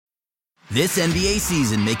This NBA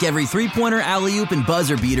season, make every three-pointer, alley-oop, and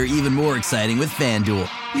buzzer beater even more exciting with FanDuel.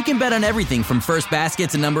 You can bet on everything from first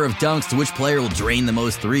basket to number of dunks to which player will drain the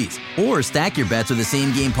most threes. Or stack your bets with a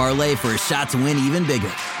same-game parlay for a shot to win even bigger.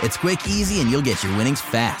 It's quick, easy, and you'll get your winnings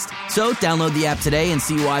fast. So download the app today and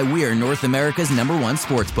see why we're North America's #1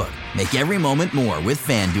 sportsbook. Make every moment more with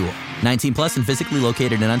FanDuel. 19 plus and physically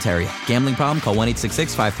located in Ontario. Gambling problem? Call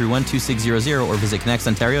 1-866-531-2600 or visit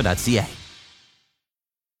connectsontario.ca.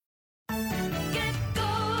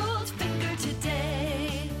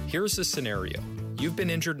 Here's the scenario. You've been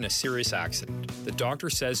injured in a serious accident. The doctor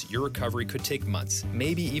says your recovery could take months,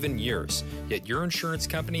 maybe even years, yet your insurance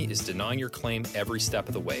company is denying your claim every step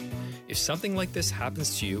of the way. If something like this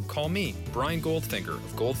happens to you, call me, Brian Goldfinger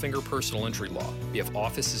of Goldfinger Personal Injury Law. We have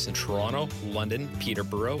offices in Toronto, London,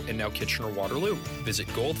 Peterborough, and now Kitchener-Waterloo. Visit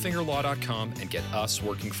goldfingerlaw.com and get us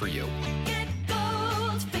working for you. Get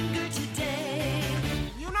Goldfinger today.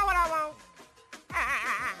 You know what I want?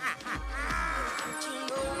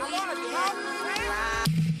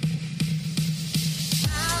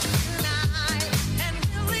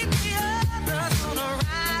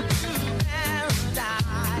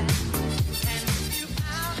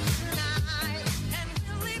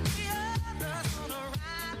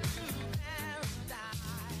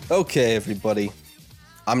 Okay, everybody.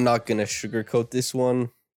 I'm not going to sugarcoat this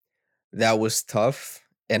one. That was tough,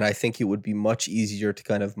 and I think it would be much easier to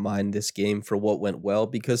kind of mine this game for what went well,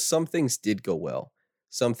 because some things did go well.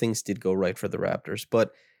 Some things did go right for the Raptors,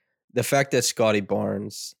 but the fact that Scottie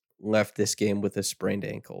Barnes left this game with a sprained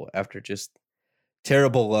ankle after just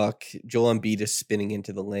terrible luck. Joel Embiid is spinning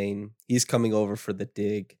into the lane. He's coming over for the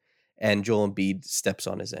dig, and Joel Embiid steps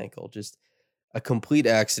on his ankle. Just a complete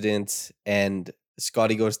accident, and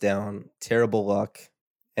Scottie goes down, terrible luck,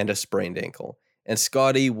 and a sprained ankle. And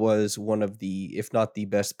Scottie was one of the, if not the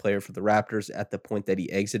best player for the Raptors at the point that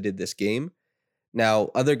he exited this game.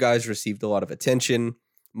 Now, other guys received a lot of attention.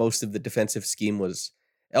 Most of the defensive scheme was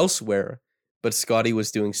elsewhere, but Scottie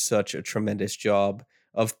was doing such a tremendous job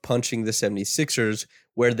of punching the 76ers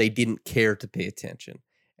where they didn't care to pay attention.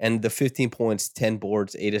 And the 15 points, 10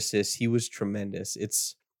 boards, 8 assists, he was tremendous.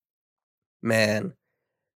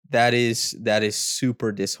 That is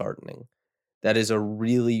super disheartening.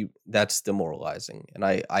 That's demoralizing. And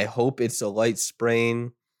I hope it's a light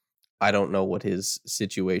sprain. I don't know what his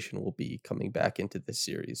situation will be coming back into this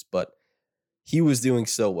series, but he was doing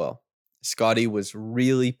so well. Scottie was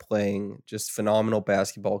really playing just phenomenal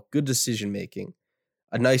basketball, good decision making,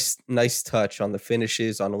 a nice touch on the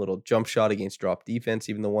finishes, on a little jump shot against drop defense,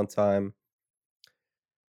 even the one time.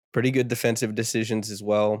 Pretty good defensive decisions as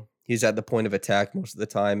well. He's at the point of attack most of the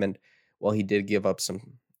time, and while he did give up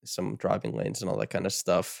some driving lanes and all that kind of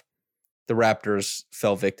stuff, the Raptors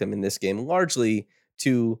fell victim in this game largely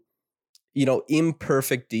to,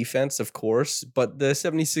 imperfect defense, of course, but the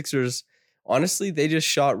 76ers, honestly, they just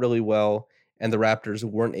shot really well, and the Raptors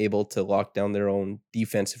weren't able to lock down their own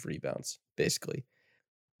defensive rebounds, basically.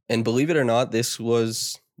 And believe it or not, this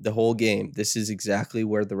was the whole game. This is exactly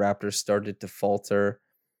where the Raptors started to falter,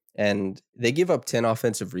 and they gave up 10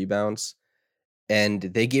 offensive rebounds, and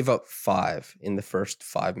they gave up 5 in the first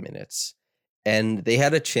 5 minutes. And they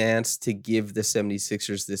had a chance to give the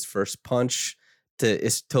 76ers this first punch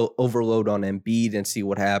to overload on Embiid and see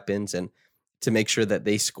what happens, and to make sure that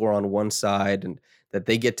they score on one side and that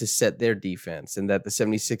they get to set their defense, and that the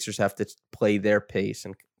 76ers have to play their pace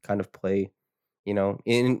and kind of play,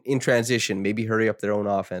 in transition, maybe hurry up their own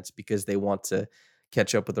offense because they want to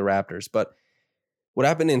catch up with the Raptors. But what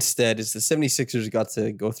happened instead is the 76ers got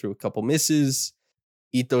to go through a couple misses,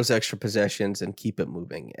 eat those extra possessions, and keep it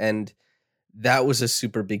moving. And that was a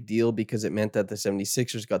super big deal because it meant that the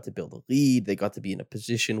 76ers got to build a lead. They got to be in a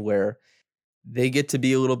position where they get to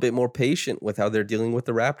be a little bit more patient with how they're dealing with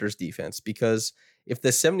the Raptors defense. Because if the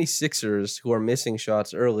 76ers, who are missing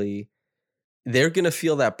shots early, they're going to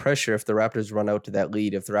feel that pressure if the Raptors run out to that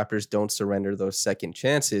lead, if the Raptors don't surrender those second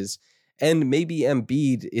chances. And maybe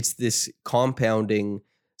Embiid, it's this compounding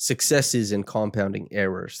successes and compounding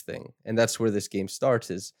errors thing. And that's where this game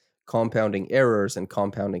starts, is compounding errors and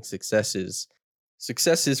compounding successes.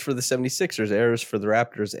 Successes for the 76ers, errors for the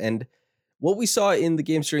Raptors. And what we saw in the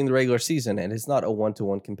games during the regular season, and it's not a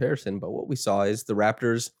one-to-one comparison, but what we saw is the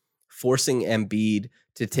Raptors forcing Embiid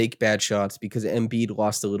to take bad shots because Embiid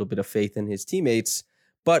lost a little bit of faith in his teammates.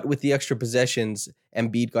 But with the extra possessions,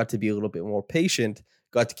 Embiid got to be a little bit more patient,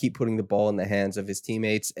 got to keep putting the ball in the hands of his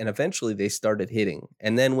teammates, and eventually they started hitting.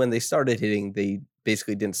 And then when they started hitting, they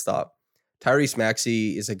basically didn't stop. Tyrese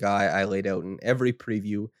Maxey is a guy I laid out in every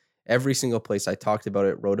preview, every single place I talked about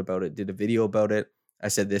it, wrote about it, did a video about it. I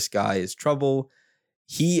said, this guy is trouble.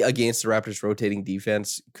 he, against the Raptors' rotating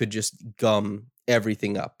defense, could just gum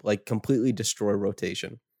everything up, like completely destroy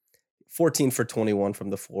rotation. 14 for 21 from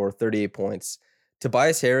the floor, 38 points.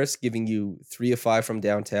 Tobias Harris giving you 3 of 5 from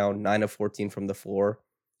downtown, 9 of 14 from the floor.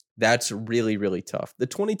 That's really, really tough. The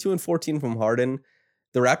 22 and 14 from Harden,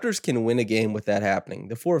 the Raptors can win a game with that happening.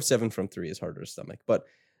 The 4 of 7 from 3 is harder to stomach, but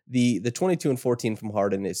the 22 and 14 from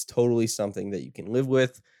Harden is totally something that you can live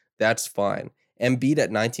with. That's fine. Embiid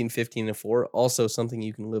at 19, 15, and 4, also something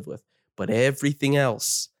you can live with. But everything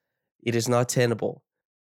else, it is not tenable.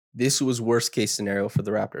 This was worst case scenario for the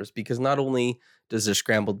Raptors because not only does their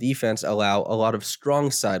scramble defense allow a lot of strong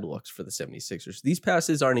side looks for the 76ers, these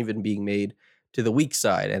passes aren't even being made to the weak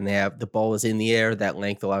side, and they have the ball is in the air. That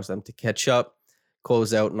length allows them to catch up,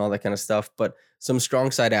 close out, and all that kind of stuff. But some strong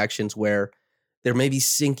side actions where they're maybe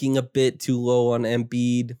sinking a bit too low on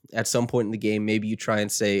Embiid at some point in the game. Maybe you try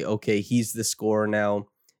and say, okay, he's the scorer now.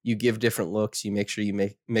 You give different looks. You make sure you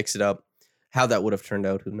mix it up. How that would have turned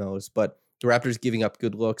out, who knows? But the Raptors giving up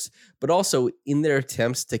good looks, but also in their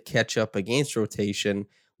attempts to catch up against rotation,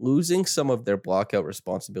 losing some of their blockout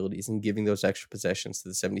responsibilities and giving those extra possessions to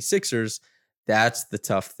the 76ers, that's the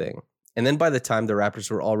tough thing. And then by the time the Raptors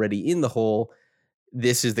were already in the hole,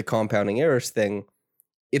 this is the compounding errors thing.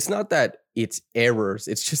 It's not that it's errors.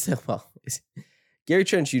 It's just that, Gary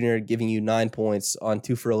Trent Jr. giving you 9 points on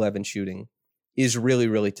 2 for 11 shooting is really,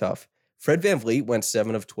 really tough. Fred VanVleet went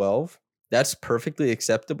 7 of 12. That's perfectly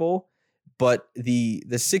acceptable. But the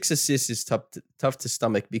 6 assists is tough to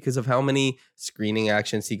stomach because of how many screening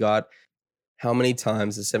actions he got, how many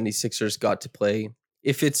times the 76ers got to play.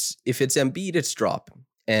 If it's Embiid, it's drop.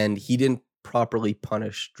 And he didn't properly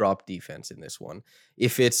punish drop defense in this one.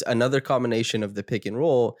 If it's another combination of the pick and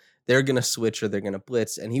roll, they're going to switch or they're going to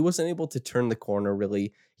blitz. And he wasn't able to turn the corner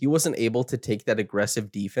really. He wasn't able to take that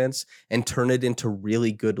aggressive defense and turn it into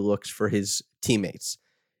really good looks for his teammates.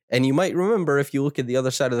 And you might remember, if you look at the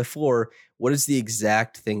other side of the floor, what is the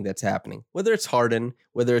exact thing that's happening? Whether it's Harden,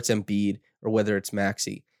 whether it's Embiid, or whether it's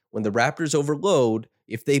Maxey. When the Raptors overload,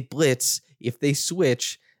 if they blitz, if they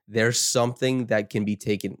switch, there's something that can be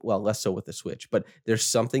taken, well, less so with the switch, but there's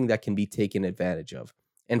something that can be taken advantage of.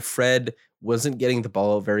 And Fred wasn't getting the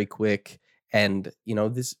ball out very quick. And,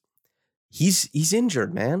 he's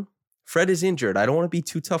injured, man. Fred is injured. I don't want to be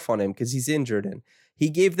too tough on him because he's injured. And he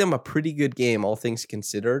gave them a pretty good game, all things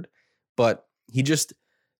considered. But he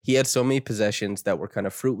had so many possessions that were kind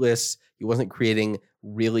of fruitless. He wasn't creating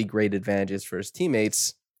really great advantages for his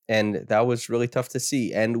teammates. And that was really tough to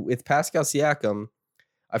see. And with Pascal Siakam,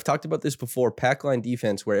 I've talked about this before, pack line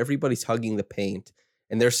defense where everybody's hugging the paint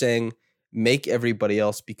and they're saying, make everybody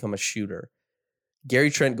else become a shooter. Gary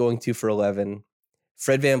Trent going 2 for 11.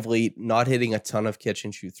 Fred VanVleet not hitting a ton of catch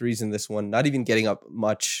and shoot threes in this one, not even getting up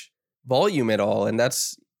much volume at all. And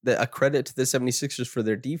that's a credit to the 76ers for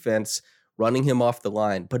their defense, running him off the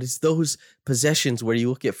line. But it's those possessions where you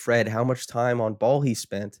look at Fred, how much time on ball he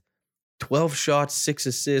spent, 12 shots, 6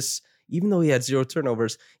 assists, even though he had 0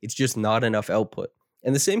 turnovers, it's just not enough output.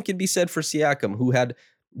 And the same can be said for Siakam, who had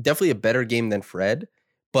definitely a better game than Fred,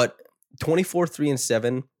 but 24, 3, and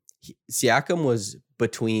 7, Siakam was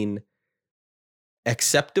between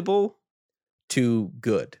acceptable to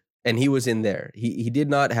good. And he was in there. He did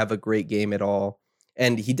not have a great game at all.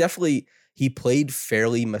 And he played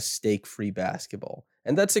fairly mistake-free basketball.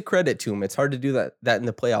 And that's a credit to him. It's hard to do that in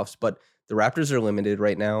the playoffs, but the Raptors are limited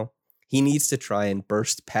right now. He needs to try and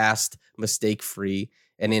burst past mistake-free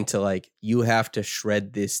and into you have to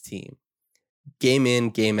shred this team. Game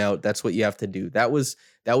in, game out. That's what you have to do. That was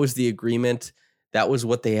the agreement. That was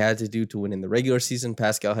what they had to do to win in the regular season.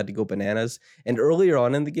 Pascal had to go bananas. And earlier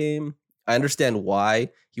on in the game, I understand why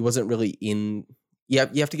he wasn't really in. You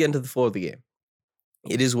have to get into the flow of the game.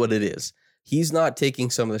 It is what it is. He's not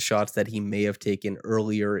taking some of the shots that he may have taken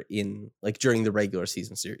earlier in, during the regular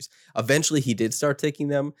season series. Eventually, he did start taking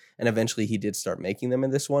them, and eventually he did start making them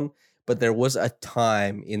in this one. But there was a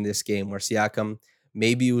time in this game where Siakam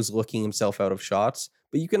maybe was looking himself out of shots.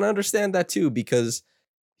 But you can understand that too, because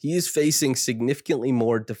he is facing significantly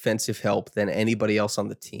more defensive help than anybody else on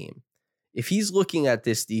the team. If he's looking at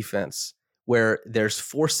this defense where there's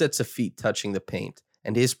 4 sets of feet touching the paint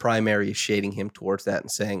and his primary is shading him towards that and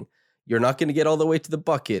saying, you're not going to get all the way to the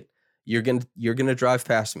bucket. You're going to drive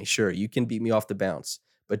past me. Sure, you can beat me off the bounce.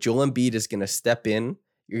 But Joel Embiid is going to step in.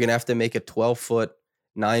 You're going to have to make a 12-foot,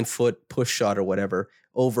 9-foot push shot or whatever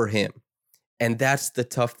over him. And that's the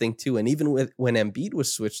tough thing too. And even when Embiid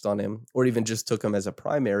was switched on him or even just took him as a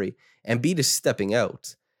primary, Embiid is stepping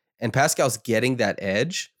out. And Pascal's getting that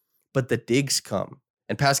edge, but the digs come.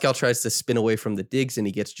 And Pascal tries to spin away from the digs and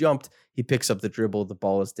he gets jumped. He picks up the dribble. The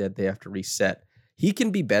ball is dead. They have to reset. He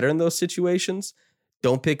can be better in those situations.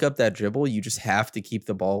 don't pick up that dribble. You just have to keep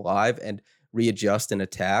the ball alive and readjust and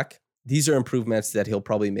attack. These are improvements that he'll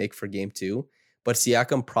probably make for game 2. But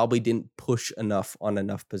Siakam probably didn't push enough on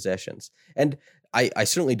enough possessions. And I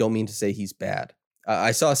certainly don't mean to say he's bad.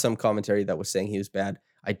 I saw some commentary that was saying he was bad.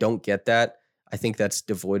 I don't get that. I think that's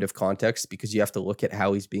devoid of context because you have to look at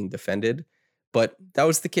how he's being defended. But that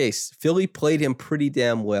was the case. Philly played him pretty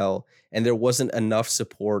damn well, and there wasn't enough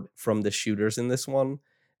support from the shooters in this one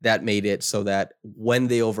that made it so that when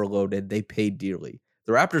they overloaded, they paid dearly.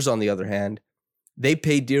 The Raptors, on the other hand, they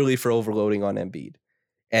paid dearly for overloading on Embiid.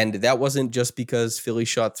 And that wasn't just because Philly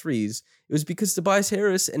shot threes. It was because Tobias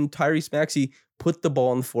Harris and Tyrese Maxey put the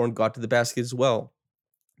ball on the floor and got to the basket as well.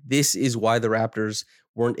 This is why the Raptors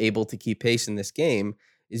weren't able to keep pace in this game,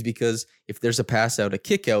 is because if there's a pass out, a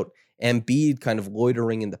kick out, Embiid kind of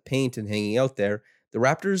loitering in the paint and hanging out there, the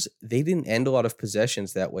Raptors, they didn't end a lot of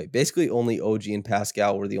possessions that way. Basically, only OG and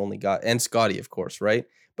Pascal were the only guy, and Scottie, of course, right?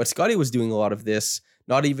 But Scottie was doing a lot of this,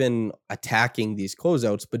 not even attacking these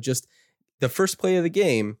closeouts, but just the first play of the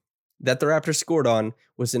game that the Raptors scored on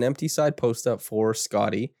was an empty side post up for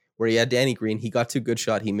Scottie, where he had Danny Green. He got to a good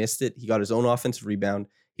shot. He missed it. He got his own offensive rebound.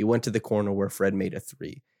 He went to the corner where Fred made a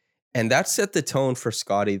three. And that set the tone for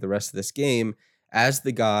Scottie the rest of this game as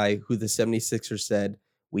the guy who the 76ers said,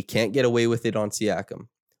 we can't get away with it on Siakam.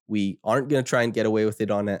 We aren't going to try and get away with it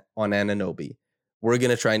on Anunoby. We're going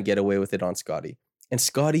to try and get away with it on Scottie. And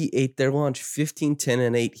Scottie ate their lunch, 15, 10,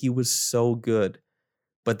 and 8. He was so good.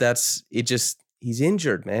 But he's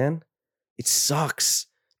injured, man. It sucks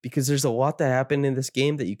because there's a lot that happened in this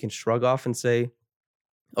game that you can shrug off and say,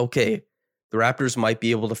 okay, the Raptors might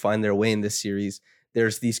be able to find their way in this series.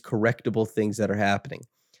 There's these correctable things that are happening.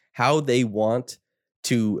 How they want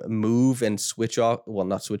to move and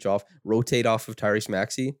rotate off of Tyrese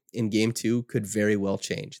Maxey in game 2 could very well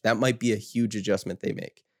change. That might be a huge adjustment they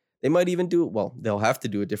make. They might even they'll have to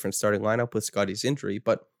do a different starting lineup with Scottie's injury,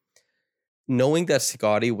 but knowing that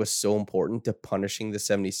Scottie was so important to punishing the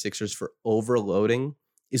 76ers for overloading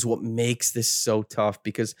is what makes this so tough,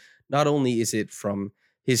 because not only is it from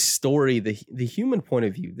his story, the human point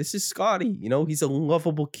of view, this is Scottie, he's a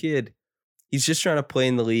lovable kid. He's just trying to play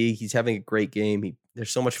in the league. He's having a great game.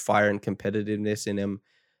 There's so much fire and competitiveness in him,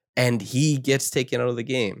 and he gets taken out of the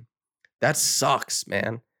game. That sucks,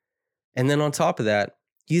 man. And then on top of that,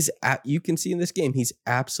 you can see in this game, he's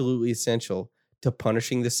absolutely essential to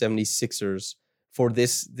punishing the 76ers for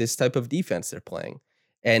this type of defense they're playing.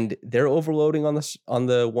 And they're overloading on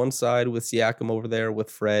the one side with Siakam over there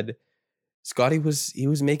with Fred. Scottie was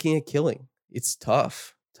making a killing. It's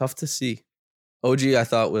tough to see. OG, I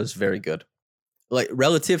thought, was very good. Like,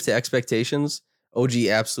 relative to expectations, OG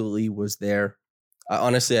absolutely was there.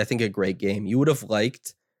 Honestly, I think a great game. You would have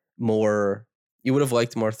liked more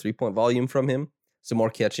 3-point volume from him, some more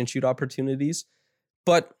catch and shoot opportunities.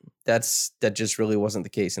 But that just really wasn't the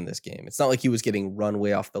case in this game. It's not like he was getting run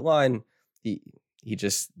way off the line. The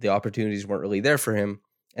opportunities weren't really there for him.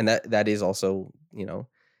 And that is also,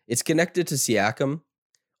 it's connected to Siakam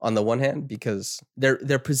on the one hand, because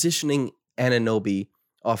they're positioning Anunoby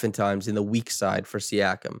oftentimes in the weak side for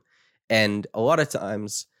Siakam. And a lot of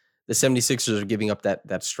times the 76ers are giving up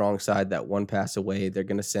that strong side, that one pass away. They're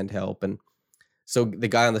going to send help. And so the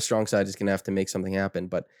guy on the strong side is going to have to make something happen.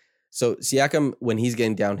 But so Siakam, when he's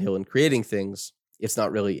getting downhill and creating things, it's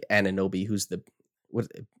not really Anunoby who's the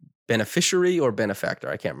beneficiary or benefactor.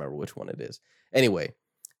 I can't remember which one it is. Anyway,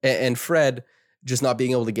 and Fred just not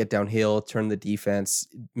being able to get downhill, turn the defense,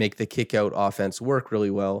 make the kick out offense work really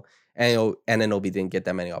well. And Anunoby didn't get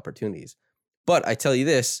that many opportunities. But I tell you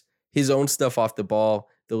this, his own stuff off the ball,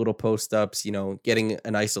 the little post ups, getting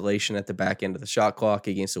an isolation at the back end of the shot clock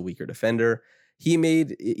against a weaker defender. He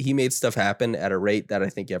made stuff happen at a rate that I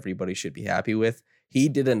think everybody should be happy with. He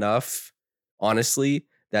did enough, honestly,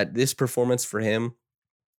 that this performance for him,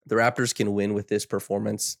 the Raptors can win with this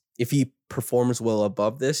performance. If he performs well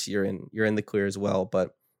above this, you're in the clear as well.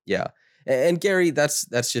 But yeah, and Gary, that's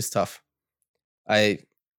just tough.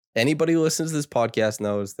 Anybody who listens to this podcast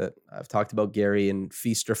knows that I've talked about Gary and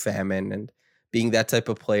feast or famine and being that type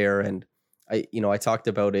of player. And I talked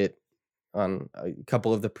about it on a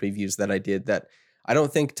couple of the previews that I did, that I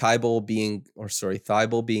don't think Thibault being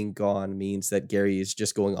gone means that Gary is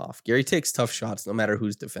just going off. Gary takes tough shots no matter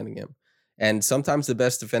who's defending him. And sometimes the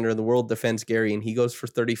best defender in the world defends Gary and he goes for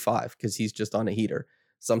 35 because he's just on a heater.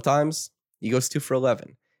 Sometimes he goes 2 for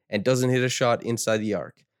 11 and doesn't hit a shot inside the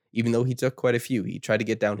arc, even though he took quite a few. He tried to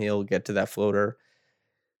get downhill, get to that floater.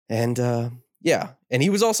 And and he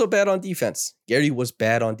was also bad on defense. Gary was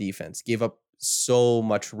bad on defense, gave up so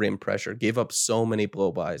much rim pressure, gave up so many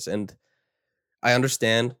blow-bys. And I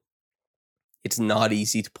understand It's not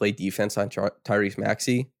easy to play defense on Tyrese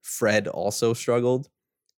Maxey. Fred also struggled,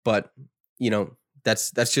 but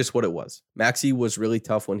that's just what it was. Maxey was really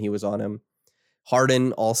tough when he was on him.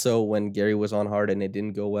 Harden also, when Gary was on Harden, it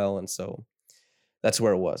didn't go well, and so that's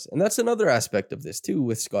where it was. And that's another aspect of this too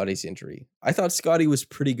with Scottie's injury. I thought Scottie was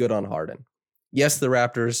pretty good on Harden. Yes, the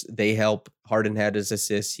Raptors, they help. Harden had his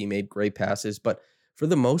assists. He made great passes, but for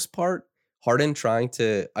the most part, Harden trying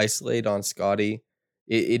to isolate on Scottie,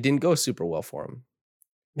 it didn't go super well for him.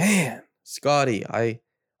 Man, Scottie, I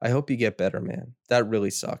hope you get better, man. That really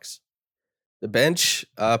sucks. The bench,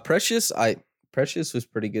 Precious was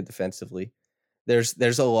pretty good defensively.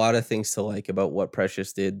 There's a lot of things to like about what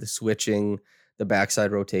Precious did. The switching, the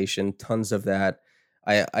backside rotation, tons of that.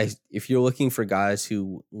 If you're looking for guys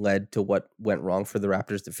who led to what went wrong for the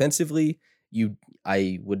Raptors defensively,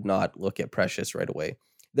 I would not look at Precious right away.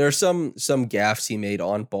 There are some gaffes he made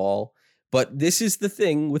on ball, but this is the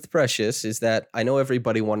thing with Precious is that I know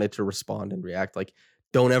everybody wanted to respond and react like,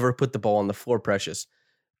 don't ever put the ball on the floor, Precious.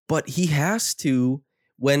 But he has to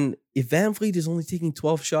if Van Vliet is only taking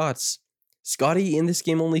 12 shots, Scottie in this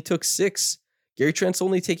game only took 6. Gary Trent's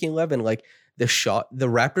only taking 11. Like the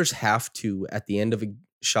Raptors have to at the end of the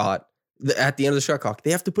shot clock,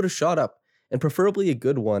 they have to put a shot up and preferably a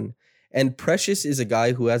good one. And Precious is a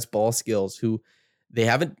guy who has ball skills who they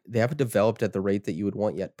haven't developed at the rate that you would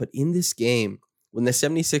want yet. But in this game, when the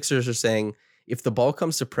 76ers are saying if the ball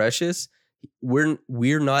comes to Precious, we're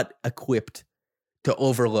not equipped to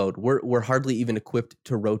overload. We're hardly even equipped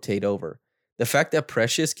to rotate over. The fact that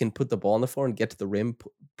Precious can put the ball on the floor and get to the rim,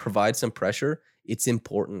 provide some pressure, it's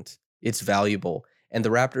important. It's valuable. And the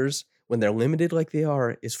Raptors, when they're limited like they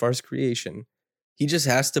are as far as creation, he just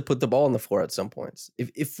has to put the ball on the floor at some points.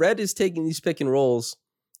 If Fred is taking these pick and rolls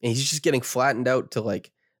and he's just getting flattened out to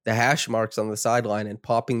like the hash marks on the sideline and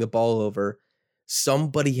popping the ball over,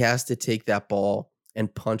 somebody has to take that ball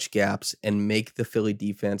and punch gaps and make the Philly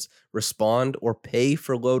defense respond or pay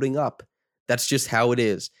for loading up. That's just how it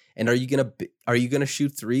is. And are you gonna shoot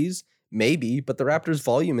threes? Maybe, but the Raptors'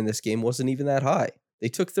 volume in this game wasn't even that high. They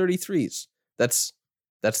took 33s. That's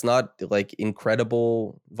not like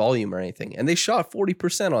incredible volume or anything. And they shot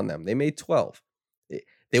 40% on them. They made 12.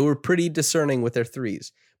 They were pretty discerning with their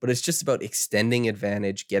threes, but it's just about extending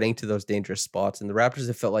advantage, getting to those dangerous spots. And the Raptors,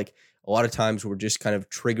 it felt like a lot of times were just kind of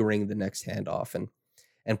triggering the next handoff.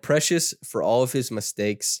 And Precious, for all of his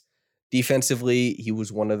mistakes, defensively, he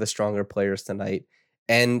was one of the stronger players tonight.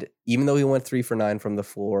 And even though he went 3 for 9 from the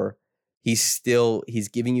floor, he's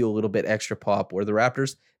giving you a little bit extra pop where the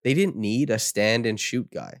Raptors, they didn't need a stand and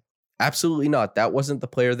shoot guy. Absolutely not. That wasn't the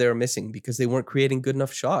player they were missing because they weren't creating good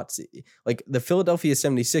enough shots. Like the Philadelphia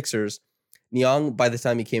 76ers, Niang, by the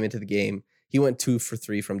time he came into the game, he went 2 for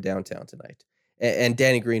 3 from downtown tonight. And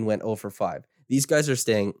Danny Green went 0 for 5. These guys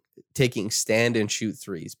are taking stand and shoot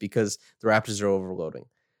threes because the Raptors are overloading.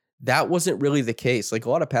 That wasn't really the case. Like a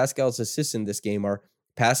lot of Pascal's assists in this game are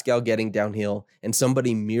Pascal getting downhill and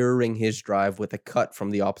somebody mirroring his drive with a cut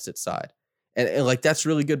from the opposite side. And like, that's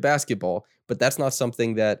really good basketball, but that's not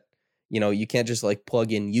something that, you can't just like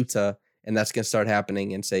plug in Utah and that's going to start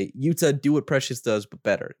happening and say, Utah, do what Precious does, but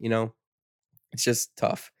better, It's just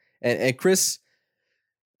tough. And Chris,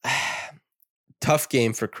 tough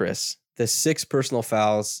game for Chris. The 6 personal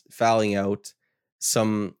fouling out,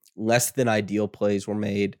 some less than ideal plays were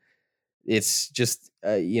made. It's just,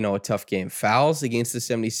 a tough game. Fouls against the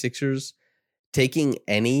 76ers, taking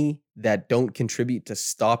any that don't contribute to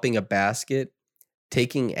stopping a basket,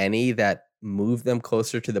 taking any that move them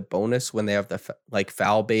closer to the bonus when they have the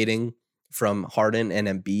foul baiting from Harden and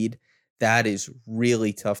Embiid, that is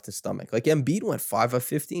really tough to stomach. Like Embiid went 5 of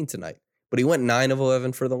 15 tonight, but he went 9 of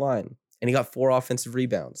 11 for the line, and he got 4 offensive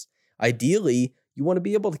rebounds. Ideally, you want to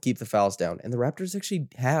be able to keep the fouls down, and the Raptors actually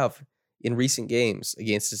have in recent games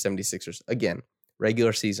against the 76ers. Again,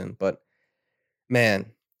 regular season, but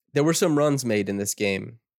man, there were some runs made in this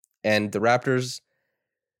game, and the Raptors,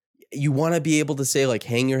 you want to be able to say, like,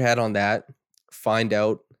 hang your hat on that, find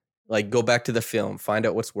out, like, go back to the film, find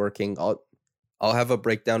out what's working. I'll have a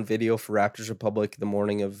breakdown video for Raptors Republic the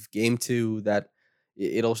morning of game 2 that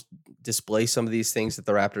it'll display some of these things that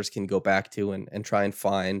the Raptors can go back to and try and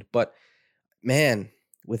find. But man,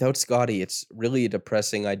 without Scottie, it's really a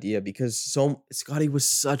depressing idea because Scottie was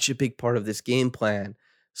such a big part of this game plan,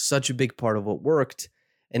 such a big part of what worked.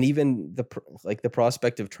 And even the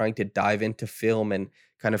prospect of trying to dive into film and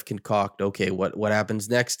kind of concoct, okay, what happens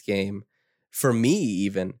next game, for me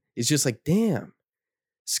even, is just like, damn,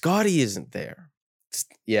 Scottie isn't there.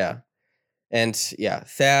 Yeah. And yeah,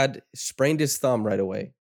 Thad sprained his thumb right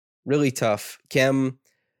away. Really tough. Kem,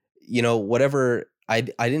 whatever I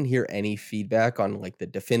didn't hear any feedback on like the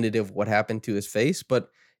definitive what happened to his face, but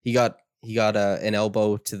he got an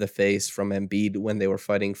elbow to the face from Embiid when they were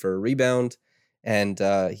fighting for a rebound, and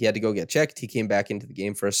he had to go get checked. He came back into the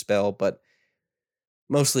game for a spell, but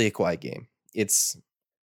mostly a quiet game. It's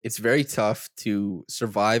very tough to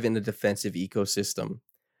survive in a defensive ecosystem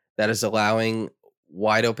that is allowing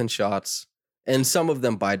wide open shots, and some of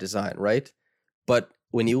them by design, right? But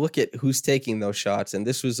when you look at who's taking those shots, and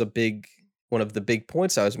this was one of the big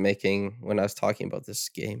points I was making when I was talking about this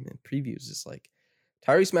game in previews, is like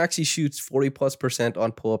Tyrese Maxey shoots 40+%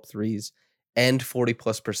 on pull-up threes and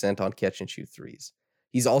 40+% on catch and shoot threes.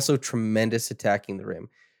 He's also tremendous attacking the rim.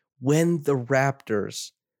 When the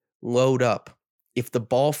Raptors load up, if the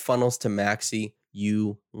ball funnels to Maxey,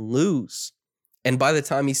 you lose. And by the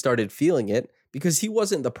time he started feeling it, because he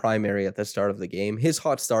wasn't the primary at the start of the game, his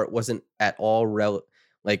hot start wasn't at all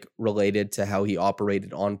related to how he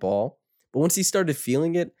operated on ball. But once he started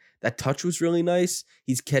feeling it, that touch was really nice.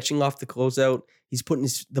 He's catching off the closeout. He's putting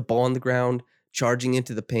the ball on the ground, charging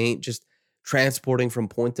into the paint, just transporting from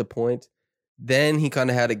point to point. Then he kind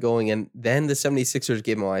of had it going, and then the 76ers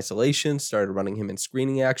gave him isolation, started running him in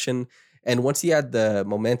screening action. And once he had the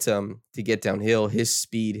momentum to get downhill, his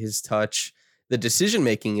speed, his touch, the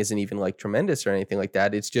decision-making isn't even like tremendous or anything like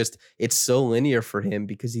that. It's so linear for him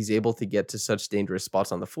because he's able to get to such dangerous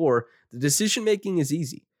spots on the floor. The decision-making is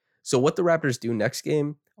easy. So what the Raptors do next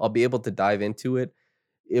game, I'll be able to dive into it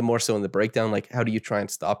more so in the breakdown. Like, how do you try and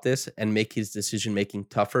stop this and make his decision-making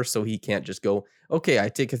tougher so he can't just go, okay, I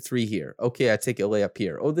take a three here. Okay, I take a layup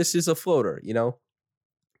here. Oh, this is a floater, you know?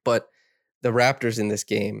 But the Raptors in this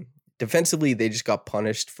game, defensively, they just got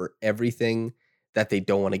punished for everything that they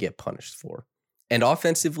don't want to get punished for. And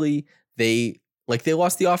offensively, they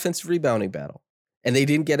lost the offensive rebounding battle and they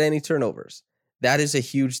didn't get any turnovers. That is a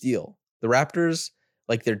huge deal. The Raptors,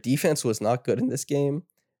 their defense was not good in this game.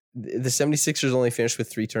 The 76ers only finished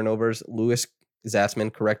with 3 turnovers. Louis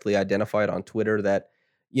Zatzman correctly identified on Twitter that,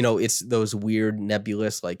 it's those weird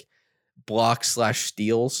nebulous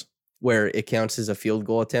blocks/steals where it counts as a field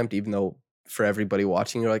goal attempt, even though for everybody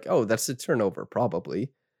watching, you're like, oh, that's a turnover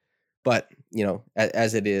probably. But,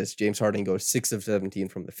 as it is, James Harden goes 6 of 17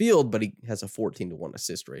 from the field, but he has a 14-to-1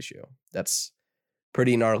 assist ratio. That's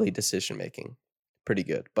pretty gnarly decision-making. Pretty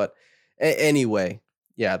good. But anyway,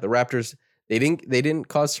 yeah, the Raptors, they didn't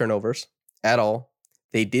cause turnovers at all.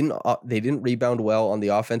 They didn't rebound well on the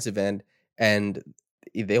offensive end, and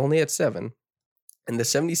they only had 7. And the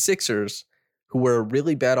 76ers, who were a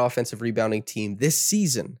really bad offensive rebounding team this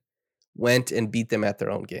season, went and beat them at their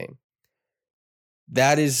own game.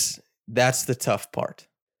 That's the tough part,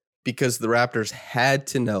 because the Raptors had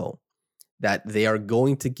to know that they are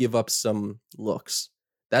going to give up some looks.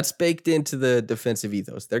 That's baked into the defensive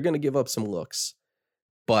ethos. They're going to give up some looks,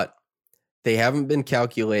 but they haven't been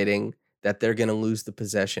calculating that they're going to lose the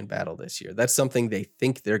possession battle this year. That's something they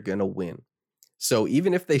think they're going to win. So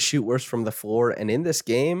even if they shoot worse from the floor, and in this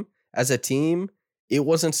game, as a team, it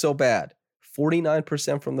wasn't so bad.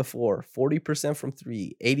 49% from the floor, 40% from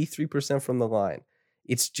 3, 83% from the line.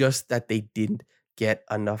 It's just that they didn't get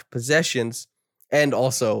enough possessions, and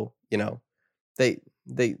also, they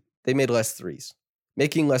made less threes.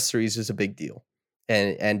 Making less threes is a big deal,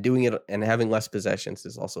 and doing it and having less possessions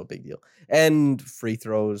is also a big deal. And free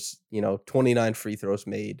throws, 29 free throws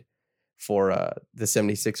made for the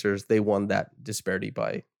 76ers. They won that disparity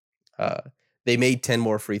by they made 10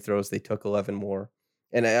 more free throws. They took 11 more,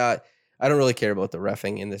 and I don't really care about the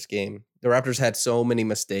reffing in this game. The Raptors had so many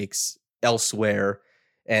mistakes elsewhere,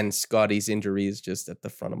 and Scottie's injury is just at the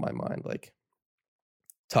front of my mind.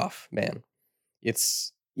 Tough, man.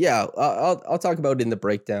 I'll talk about in the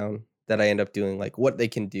breakdown that I end up doing, what they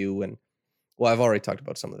can do. And, well, I've already talked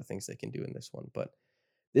about some of the things they can do in this one. But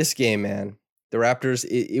this game, man, the Raptors,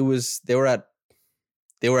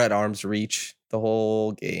 they were at arm's reach the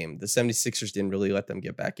whole game. The 76ers didn't really let them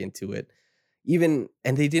get back into it. And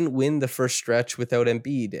they didn't win the first stretch without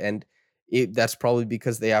Embiid. And that's probably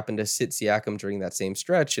because they happened to sit Siakam during that same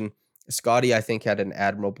stretch. And Scottie, I think, did an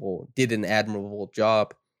admirable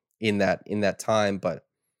job in that time. But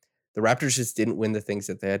the Raptors just didn't win the things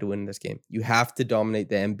that they had to win in this game. You have to dominate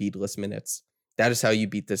the Embiid-less minutes. That is how you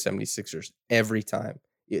beat the 76ers every time.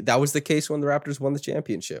 That was the case when the Raptors won the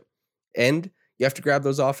championship. And you have to grab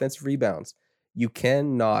those offensive rebounds. You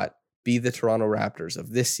cannot be the Toronto Raptors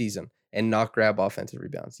of this season and not grab offensive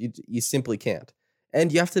rebounds. You simply can't.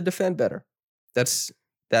 And you have to defend better. That's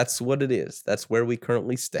what it is. That's where we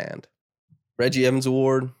currently stand. Reggie Evans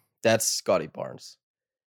Award, that's Scottie Barnes.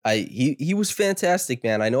 He was fantastic,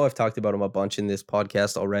 man. I know I've talked about him a bunch in this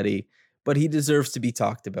podcast already, but he deserves to be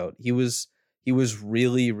talked about. He was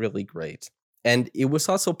really, really great. And it was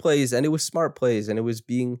hustle plays and it was smart plays and it was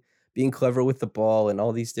being clever with the ball and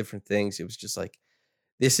all these different things. It was just like,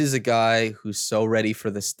 this is a guy who's so ready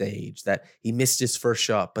for the stage that he missed his first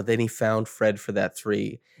shot, but then he found Fred for that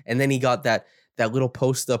three. And then he got that little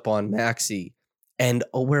post up on Maxey. And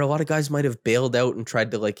where a lot of guys might have bailed out and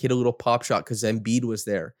tried to like hit a little pop shot because Embiid was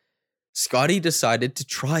there. Scottie decided to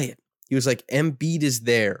try it. He was like, Embiid is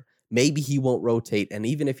there. Maybe he won't rotate. And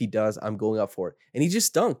even if he does, I'm going up for it. And he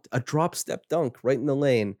just dunked a drop step dunk right in the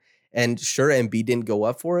lane. And sure, Embiid didn't go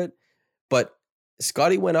up for it, but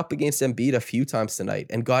Scottie went up against Embiid a few times tonight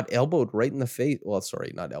and got elbowed right in the face. Well,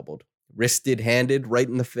 sorry, not elbowed. Wristed, handed right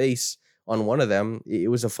in the face on one of them.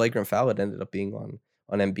 It was a flagrant foul. It ended up being on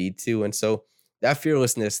Embiid too. And so that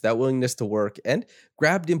fearlessness, that willingness to work, and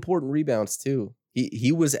grabbed important rebounds too.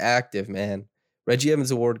 He was active, man. Reggie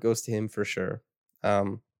Evans award goes to him for sure.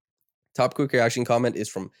 Top quick reaction comment is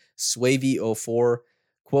from Swavey04.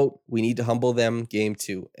 Quote, "We need to humble them. Game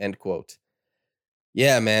 2. End quote.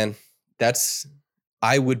 Yeah, man.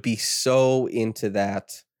 I would be so into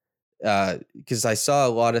that because I saw a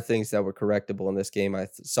lot of things that were correctable in this game. I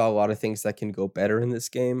saw a lot of things that can go better in this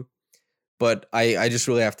game. But I just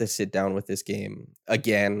really have to sit down with this game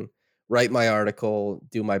again, write my article,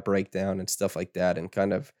 do my breakdown and stuff like that, and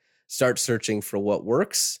kind of start searching for what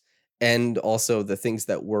works and also the things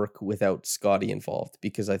that work without Scottie involved,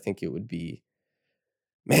 because I think it would be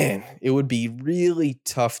really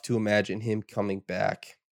tough to imagine him coming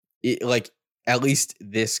back. Like at least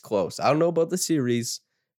this close. I don't know about the series,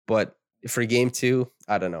 but for game 2,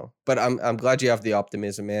 I don't know. But I'm glad you have the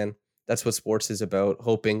optimism, man. That's what sports is about,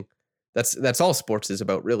 hoping. That's all sports is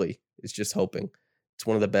about, really. It's just hoping. It's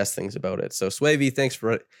one of the best things about it. So Swavey, thanks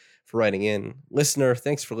for writing in. Listener,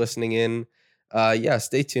 thanks for listening in. Yeah,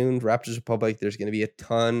 stay tuned. Raptors Republic, there's going to be a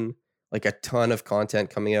ton of content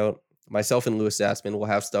coming out. Myself and Louis Assman will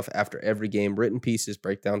have stuff after every game, written pieces,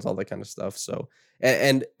 breakdowns, all that kind of stuff. So,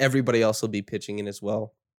 and everybody else will be pitching in as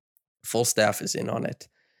well. Full staff is in on it.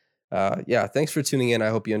 Yeah, thanks for tuning in. I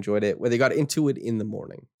hope you enjoyed it, whether you got into it in the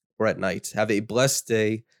morning or at night. Have a blessed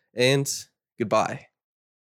day and goodbye.